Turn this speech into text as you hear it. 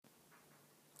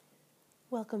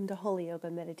Welcome to Holy Yoga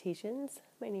Meditations.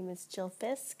 My name is Jill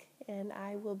Fisk, and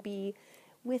I will be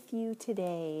with you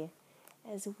today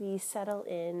as we settle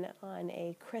in on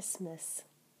a Christmas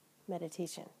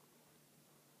meditation.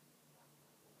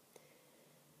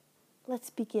 Let's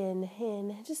begin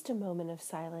in just a moment of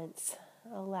silence,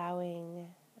 allowing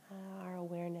our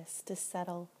awareness to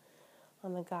settle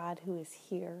on the God who is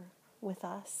here with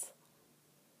us,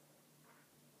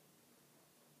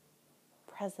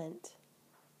 present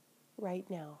right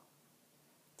now.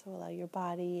 So allow your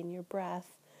body and your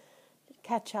breath to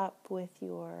catch up with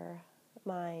your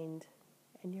mind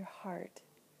and your heart.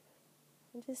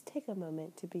 And just take a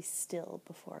moment to be still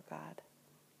before God.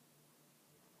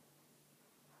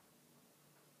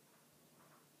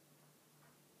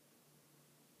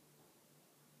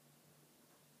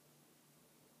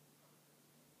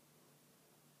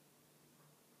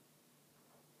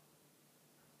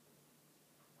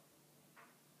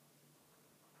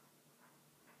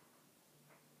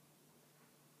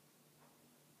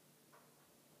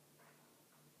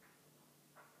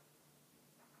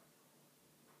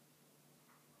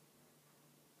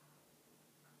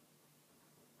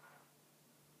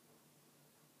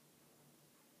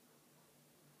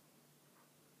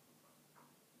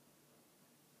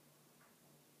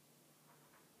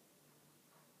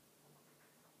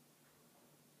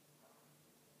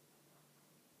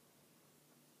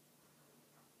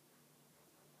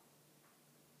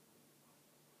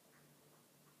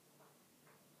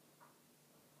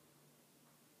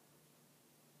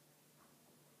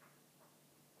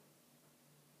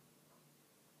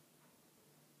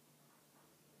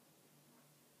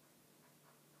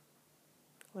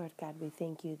 Lord God, we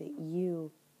thank you that you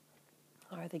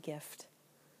are the gift,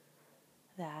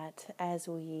 that as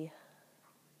we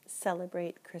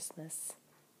celebrate Christmas,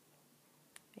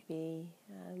 maybe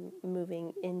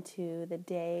moving into the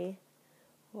day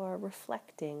or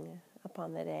reflecting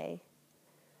upon the day,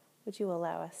 would you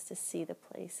allow us to see the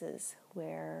places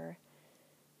where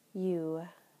you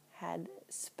had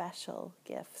special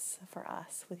gifts for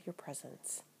us with your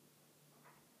presence,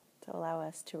 to allow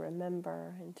us to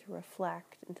remember and to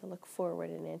reflect and to look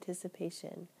forward in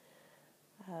anticipation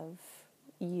of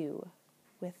you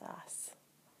with us.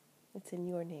 It's in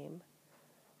your name,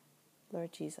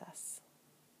 Lord Jesus,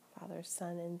 Father,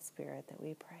 Son, and Spirit, that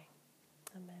we pray.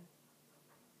 Amen.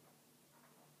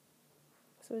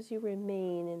 So as you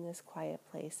remain in this quiet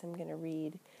place, I'm going to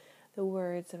read the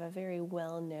words of a very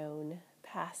well-known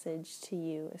passage to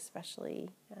you, especially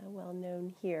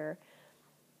well-known here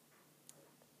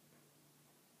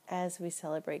as we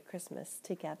celebrate Christmas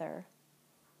together.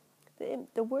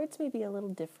 The words may be a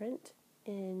little different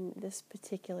in this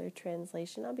particular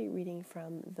translation. I'll be reading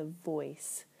from the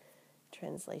Voice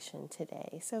translation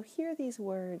today. So hear these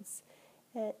words,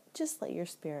 just let your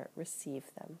spirit receive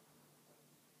them.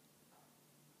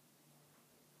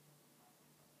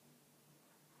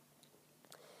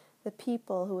 The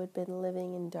people who had been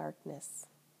living in darkness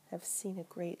have seen a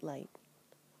great light.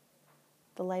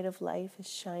 The light of life has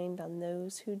shined on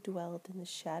those who dwelled in the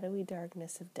shadowy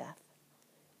darkness of death,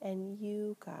 and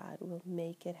you, God, will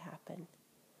make it happen.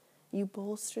 You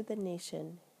bolster the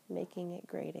nation, making it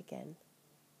great again.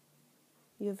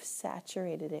 You have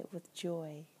saturated it with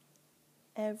joy.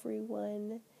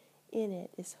 Everyone in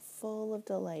it is full of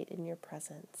delight in your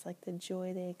presence, like the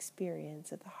joy they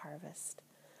experience at the harvest,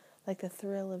 like the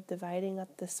thrill of dividing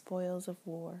up the spoils of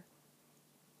war.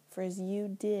 For as you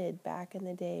did back in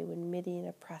the day when Midian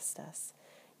oppressed us,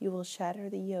 you will shatter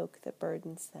the yoke that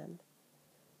burdens them.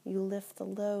 You lift the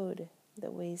load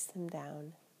that weighs them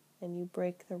down, and you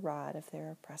break the rod of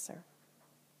their oppressor.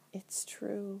 It's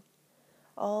true.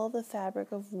 All the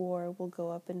fabric of war will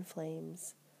go up in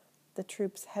flames. The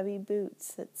troops' heavy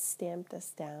boots that stamped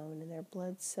us down and their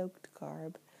blood-soaked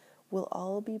garb will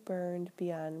all be burned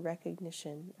beyond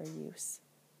recognition or use.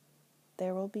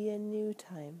 There will be a new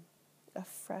time, a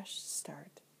fresh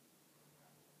start.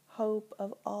 Hope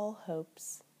of all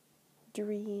hopes,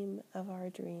 dream of our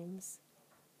dreams.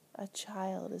 A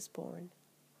child is born,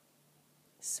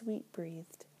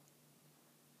 sweet-breathed.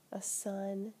 A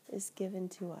son is given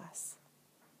to us,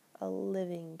 a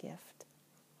living gift.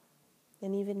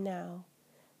 And even now,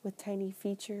 with tiny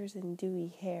features and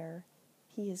dewy hair,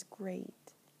 he is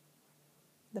great.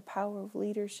 The power of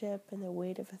leadership and the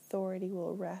weight of authority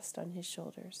will rest on his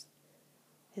shoulders.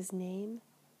 His name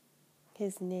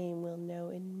we'll know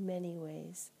in many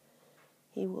ways.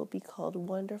 He will be called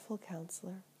Wonderful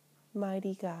Counselor,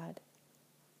 Mighty God,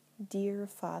 Dear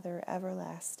Father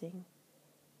Everlasting,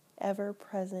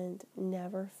 Ever-present,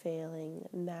 never-failing,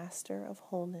 Master of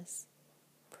Wholeness,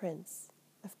 Prince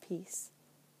of Peace.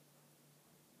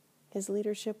 His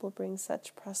leadership will bring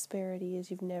such prosperity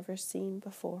as you've never seen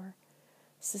before,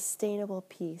 sustainable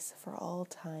peace for all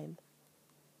time.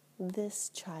 This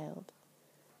child,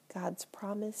 God's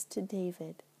promise to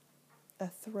David, a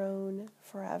throne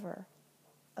forever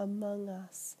among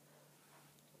us,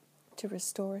 to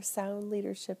restore sound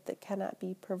leadership that cannot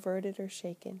be perverted or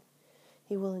shaken.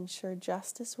 He will ensure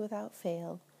justice without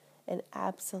fail and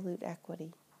absolute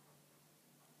equity.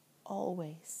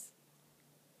 Always.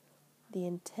 The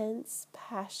intense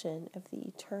passion of the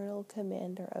eternal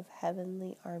commander of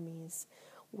heavenly armies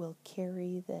will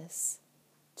carry this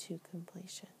to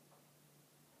completion.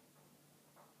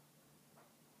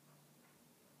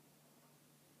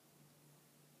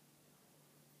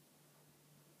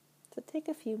 So take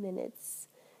a few minutes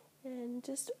and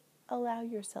just allow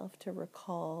yourself to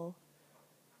recall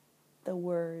the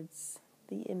words,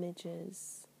 the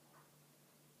images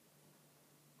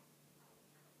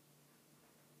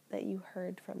that you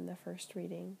heard from the first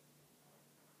reading.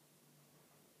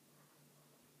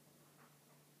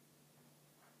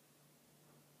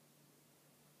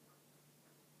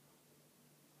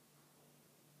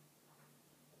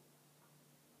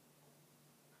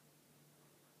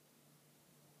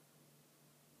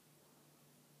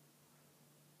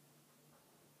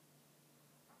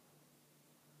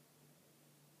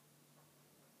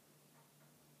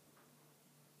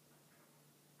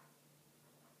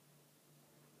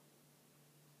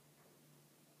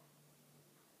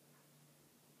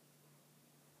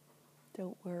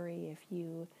 Don't worry if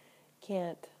you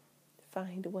can't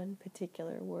find one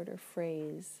particular word or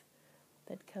phrase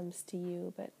that comes to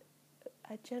you, but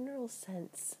a general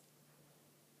sense.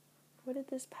 What did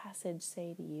this passage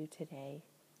say to you today?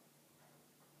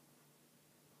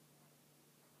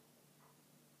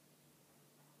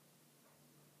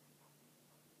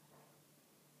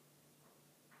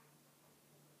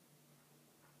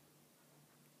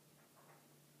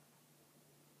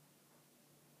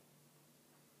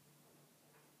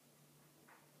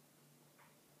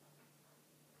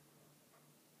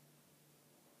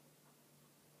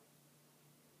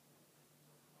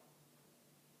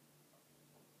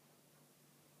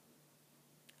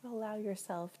 Allow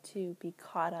yourself to be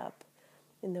caught up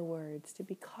in the words, to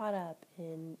be caught up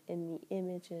in the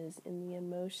images, in the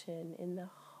emotion, in the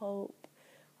hope,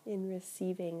 in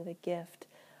receiving the gift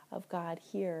of God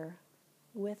here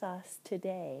with us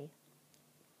today,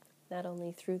 not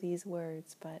only through these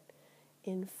words, but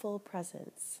in full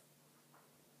presence.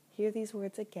 Hear these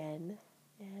words again,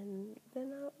 and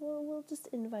then we'll just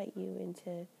invite you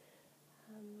into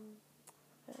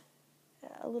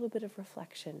a little bit of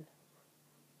reflection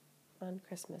on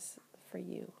Christmas for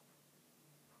you.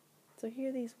 So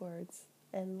hear these words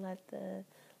and let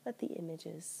the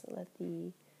images, let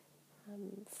the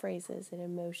phrases and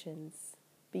emotions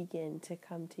begin to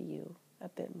come to you a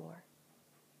bit more.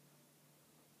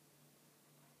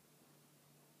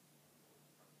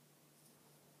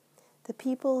 The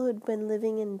people who had been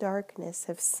living in darkness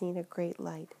have seen a great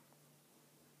light.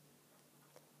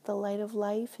 The light of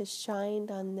life has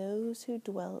shined on those who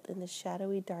dwelt in the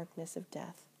shadowy darkness of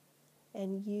death,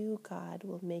 and you, God,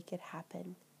 will make it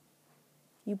happen.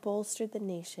 You bolstered the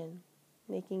nation,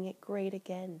 making it great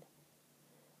again.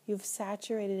 You've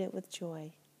saturated it with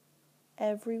joy.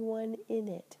 Everyone in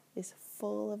it is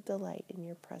full of delight in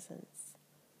your presence,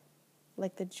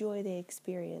 like the joy they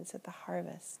experience at the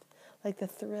harvest, like the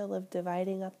thrill of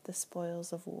dividing up the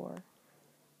spoils of war.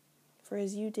 For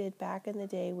as you did back in the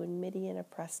day when Midian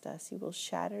oppressed us, you will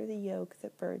shatter the yoke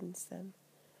that burdens them.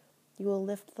 You will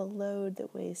lift the load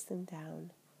that weighs them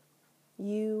down.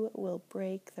 You will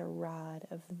break the rod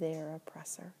of their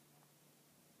oppressor.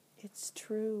 It's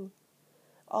true.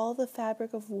 All the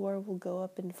fabric of war will go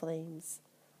up in flames.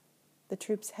 The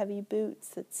troops' heavy boots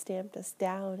that stamped us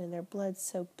down and their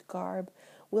blood-soaked garb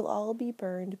will all be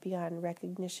burned beyond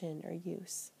recognition or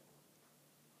use.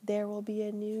 There will be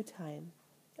a new time,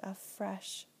 a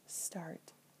fresh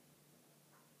start.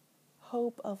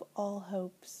 Hope of all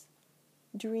hopes,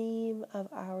 dream of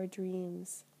our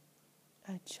dreams.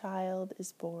 A child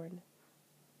is born,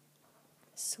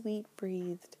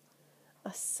 sweet-breathed.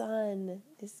 A son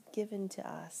is given to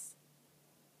us,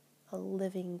 a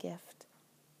living gift.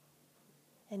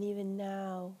 And even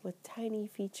now, with tiny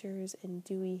features and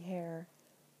dewy hair,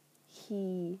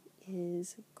 he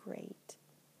is great.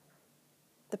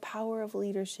 The power of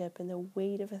leadership and the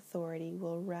weight of authority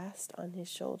will rest on his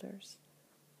shoulders.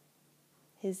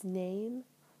 His name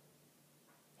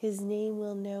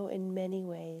we'll know in many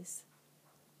ways.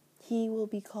 He will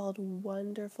be called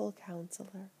Wonderful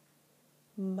Counselor,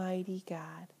 Mighty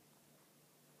God,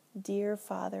 Dear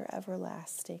Father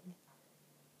Everlasting,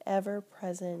 Ever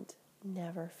Present,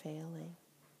 Never Failing.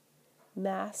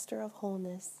 Master of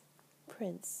Wholeness,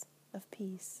 Prince of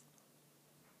Peace.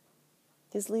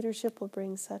 His leadership will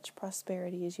bring such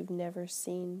prosperity as you've never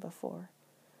seen before.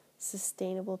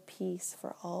 Sustainable peace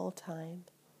for all time.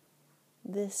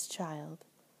 This child,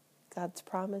 God's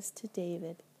promise to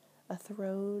David, a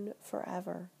throne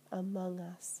forever among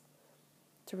us,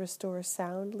 to restore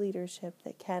sound leadership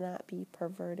that cannot be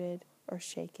perverted or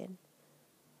shaken.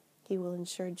 He will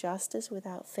ensure justice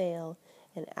without fail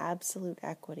and absolute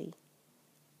equity.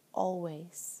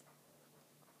 Always.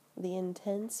 The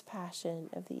intense passion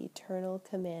of the eternal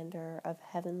commander of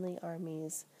heavenly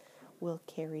armies will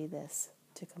carry this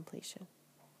to completion.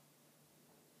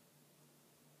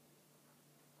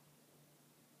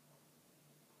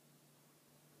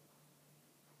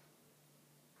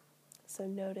 So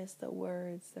notice the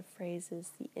words, the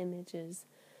phrases, the images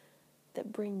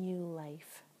that bring you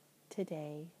life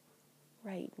today,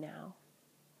 right now.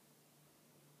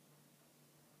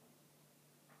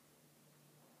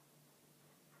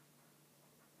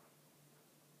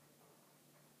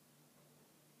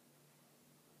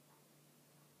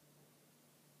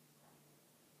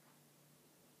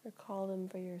 Recall them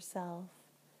for yourself.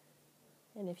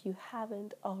 And if you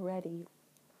haven't already,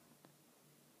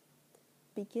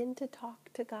 begin to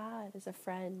talk to God as a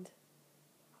friend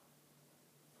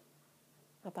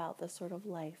about the sort of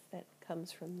life that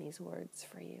comes from these words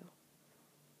for you.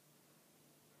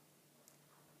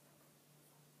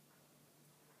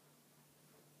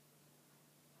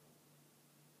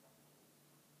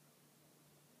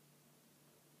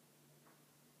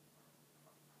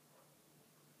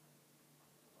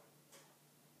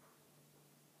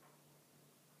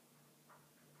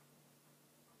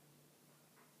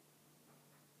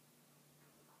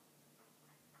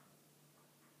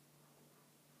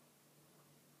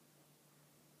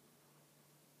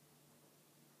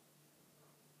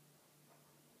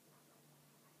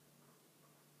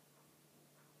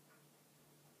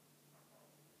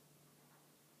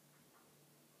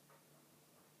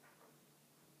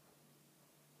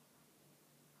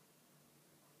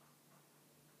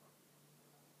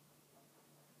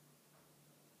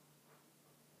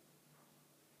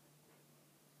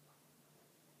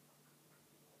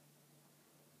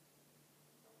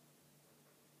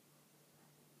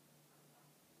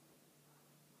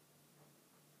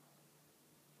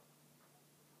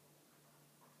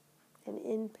 And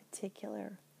in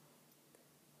particular,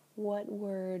 what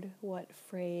word, what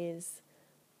phrase,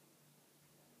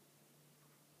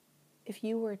 if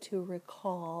you were to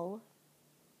recall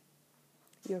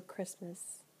your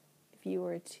Christmas, if you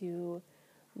were to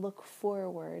look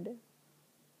forward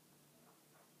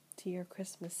to your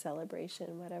Christmas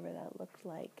celebration, whatever that looked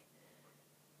like,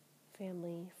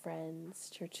 family, friends,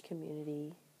 church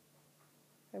community,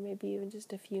 or maybe even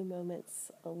just a few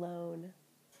moments alone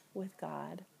with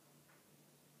God.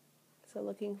 So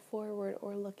looking forward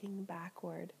or looking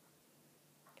backward,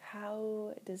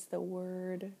 how does the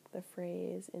word, the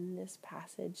phrase in this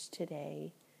passage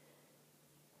today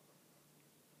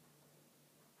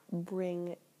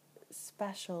bring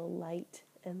special light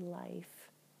and life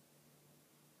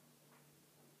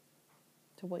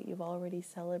to what you've already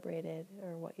celebrated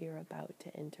or what you're about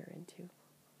to enter into?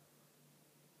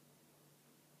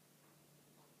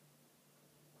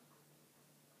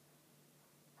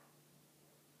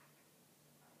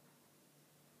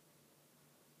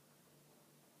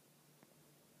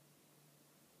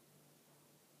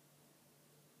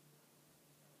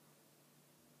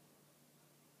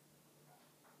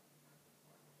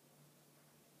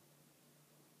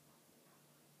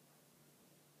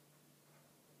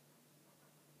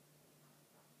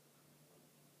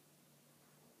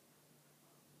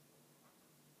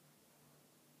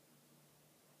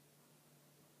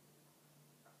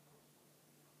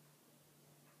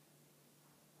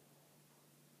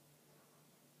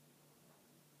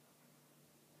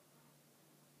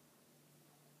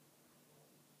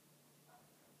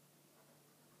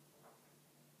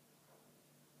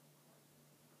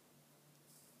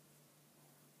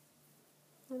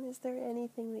 And is there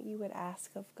anything that you would ask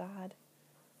of God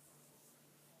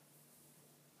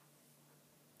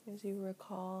as you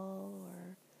recall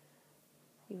or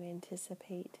you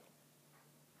anticipate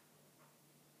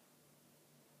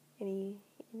any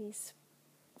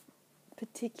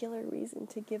particular reason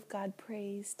to give God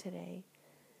praise today?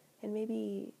 And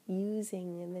maybe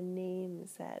using the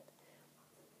names that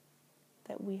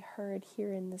we heard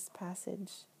here in this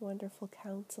passage: Wonderful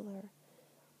Counselor,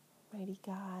 Mighty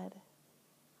God,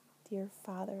 Dear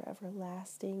Father,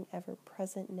 Everlasting, Ever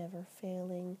Present, Never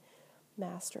Failing,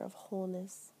 Master of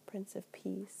Wholeness, Prince of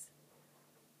Peace.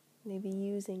 Maybe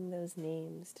using those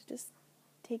names to just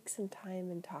take some time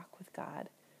and talk with God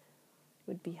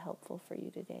would be helpful for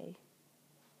you today.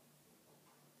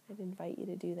 I'd invite you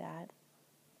to do that.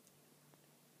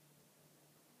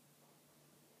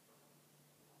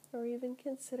 Or even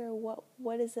consider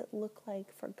what does it look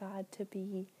like for God to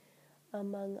be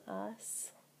among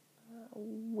us,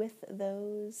 with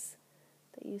those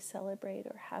that you celebrate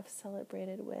or have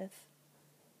celebrated with.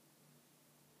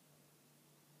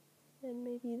 And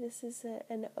maybe this is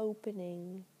an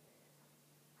opening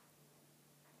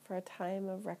for a time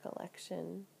of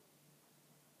recollection.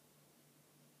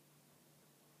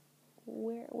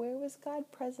 Where was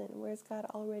God present? Where's God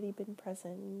already been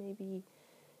present? Maybe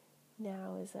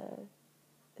now is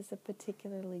a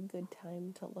particularly good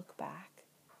time to look back.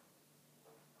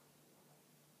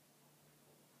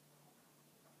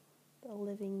 The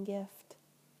living gift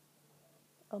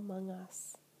among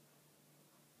us.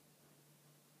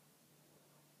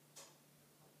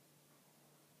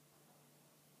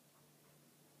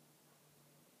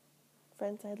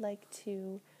 Friends, I'd like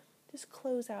to just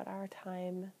close out our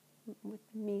time with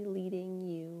me leading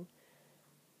you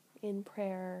in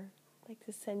prayer. I'd like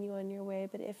to send you on your way,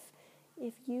 but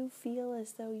if you feel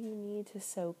as though you need to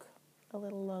soak a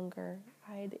little longer,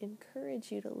 I'd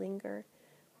encourage you to linger.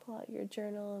 Pull out your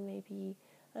journal and maybe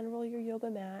unroll your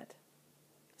yoga mat.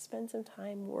 Spend some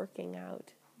time working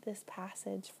out this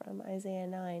passage from Isaiah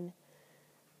 9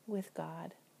 with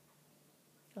God,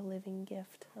 a living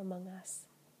gift among us.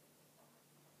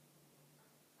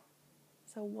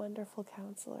 So wonderful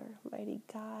Counselor, mighty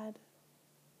God,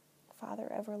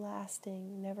 Father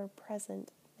everlasting, never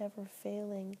present, never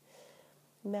failing,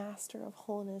 Master of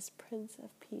wholeness, Prince of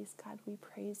peace, God, we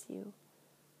praise you.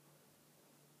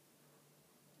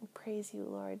 We praise you,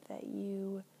 Lord, that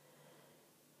you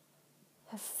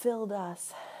have filled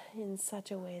us in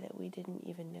such a way that we didn't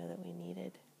even know that we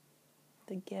needed.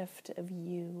 The gift of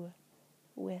you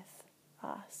with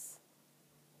us.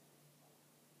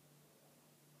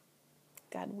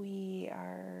 God,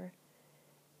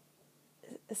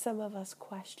 some of us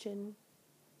question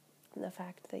the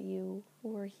fact that you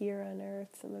were here on earth.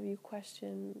 Some of you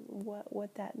question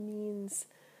what that means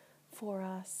for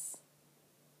us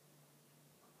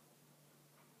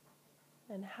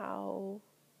and how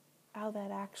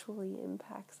that actually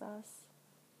impacts us.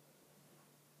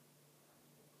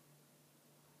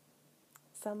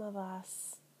 Some of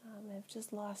us have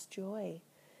just lost joy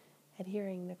at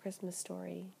hearing the Christmas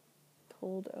story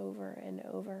told over and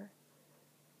over.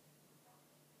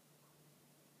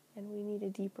 And we need a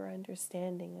deeper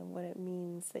understanding of what it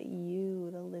means that you,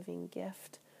 the living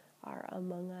gift, are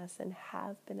among us and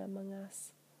have been among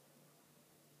us.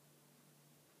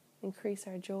 Increase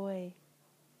our joy.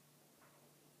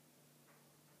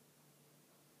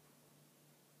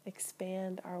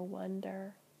 Expand our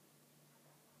wonder.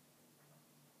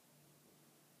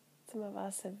 Some of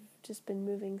us have just been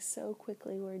moving so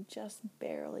quickly, we're just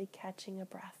barely catching a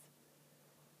breath.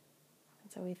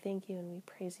 And so we thank you and we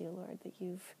praise you, Lord, that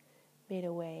you've made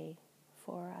a way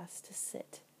for us to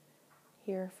sit,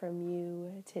 hear from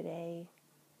you today,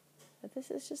 that this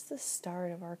is just the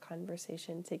start of our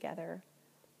conversation together,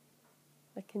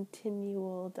 a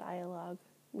continual dialogue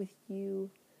with you,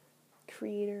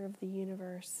 creator of the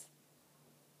universe,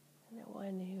 and the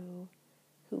one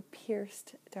who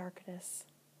pierced darkness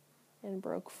and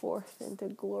broke forth into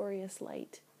glorious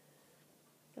light,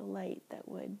 a light that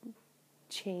would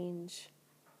change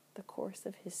the course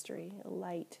of history, a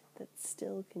light that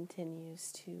still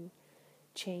continues to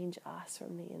change us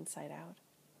from the inside out.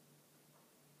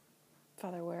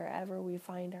 Father, wherever we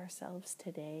find ourselves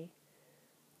today,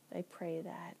 I pray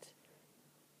that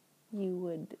you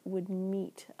would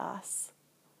meet us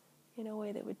in a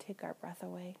way that would take our breath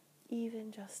away,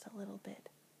 even just a little bit.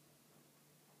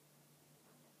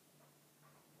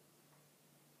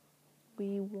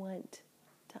 We want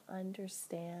to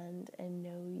understand and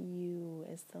know you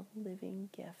as the living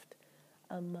gift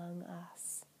among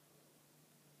us.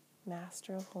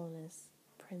 Master of wholeness,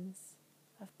 Prince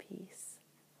of peace.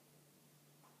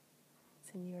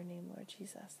 It's in your name, Lord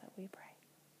Jesus, that we pray.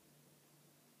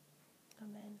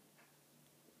 Amen.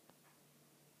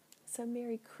 So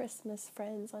Merry Christmas,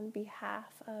 friends, on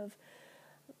behalf of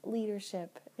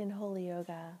leadership in Holy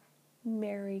Yoga.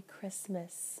 Merry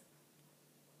Christmas.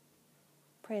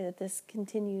 Pray that this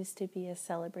continues to be a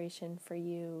celebration for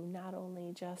you, not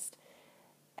only just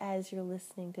as you're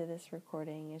listening to this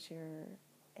recording,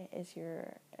 as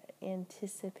you're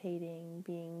anticipating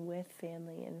being with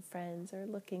family and friends or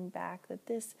looking back, that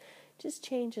this just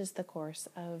changes the course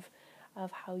of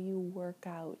how you work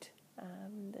out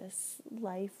this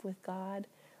life with God.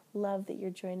 Love that you're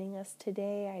joining us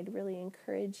today. I'd really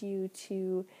encourage you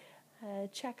to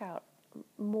check out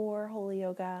more Holy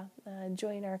Yoga,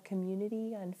 join our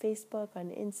community on Facebook, on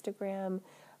Instagram.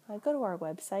 Go to our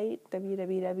website,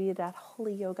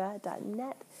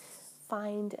 www.holyyoga.net.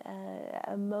 Find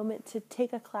a moment to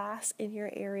take a class in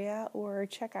your area, or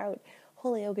check out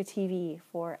Holy Yoga TV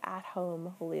for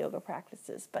at-home Holy Yoga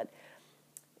practices. But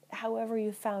however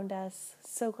you found us,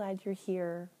 so glad you're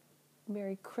here.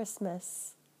 Merry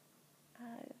Christmas.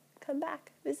 Come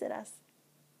back, visit us.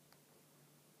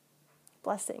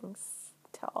 Blessings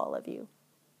to all of you.